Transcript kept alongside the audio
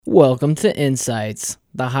Welcome to Insights,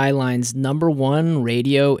 the Highline's #1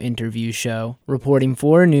 radio interview show. Reporting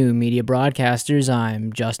for New Media Broadcasters,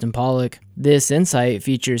 I'm Justin Pollock. This insight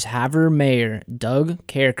features Havre Mayor Doug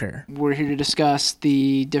Kerker. We're here to discuss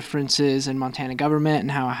the differences in Montana government and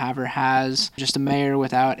how Havre has just a mayor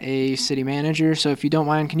without a city manager. So if you don't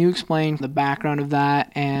mind, can you explain the background of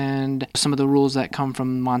that and some of the rules that come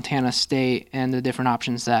from Montana state and the different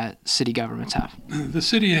options that city governments have? The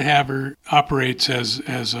city of Havre operates as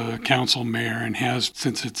a council mayor and has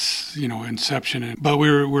since its inception. But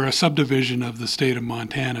we're a subdivision of the state of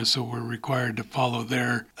Montana, so we're required to follow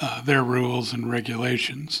their rules and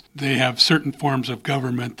regulations. They have certain forms of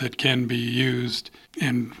government that can be used,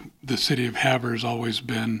 and the city of Havre has always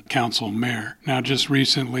been council mayor. Now, just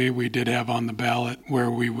recently, we did have on the ballot where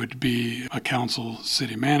we would be a council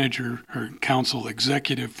city manager or council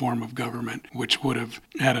executive form of government, which would have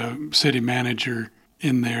had a city manager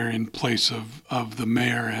in there in place of the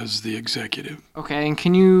mayor as the executive. Okay, and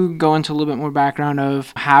can you go into a little bit more background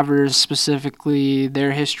of Havre's, specifically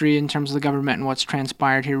their history in terms of the government and what's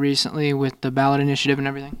transpired here recently with the ballot initiative and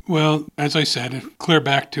everything? Well, as I said, clear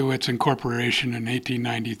back to its incorporation in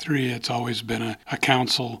 1893, it's always been a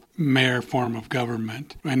council mayor form of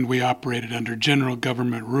government, and we operated under general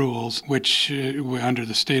government rules, which under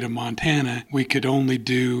the state of Montana, we could only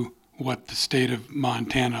do what the state of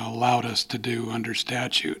Montana allowed us to do under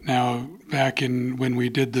statute. Now, back when we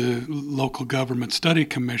did the Local Government Study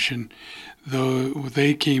Commission, though,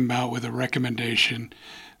 they came out with a recommendation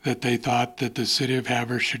that they thought that the city of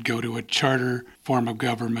Havre should go to a charter form of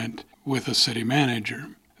government with a city manager.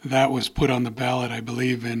 That was put on the ballot, I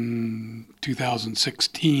believe, in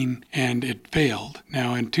 2016, and it failed.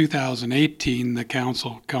 Now, in 2018, the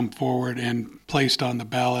council come forward and placed on the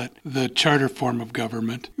ballot the charter form of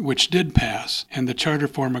government, which did pass. And the charter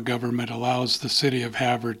form of government allows the city of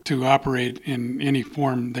Havre to operate in any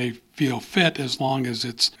form they feel fit, as long as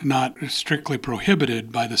it's not strictly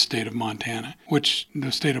prohibited by the state of Montana, which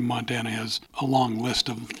the state of Montana has a long list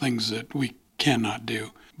of things that we cannot do.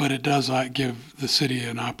 But it does give the city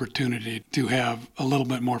an opportunity to have a little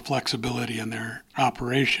bit more flexibility in their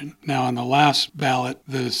operation. Now, on the last ballot,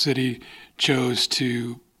 the city chose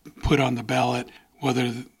to put on the ballot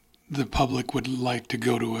whether the public would like to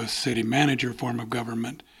go to a city manager form of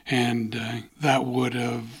government, and that would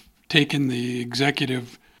have taken the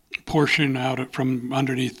executive portion out from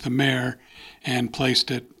underneath the mayor and placed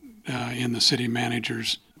it in the city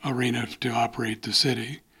manager's arena to operate the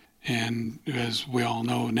city. And as we all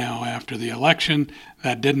know now, after the election,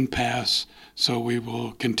 that didn't pass, so we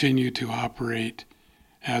will continue to operate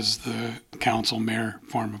as the council mayor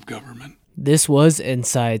form of government. This was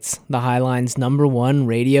Insights, the Highline's #1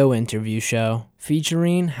 radio interview show,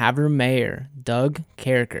 featuring Havre Mayor Doug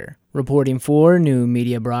Kerker. Reporting for New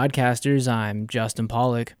Media Broadcasters, I'm Justin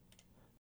Pollock.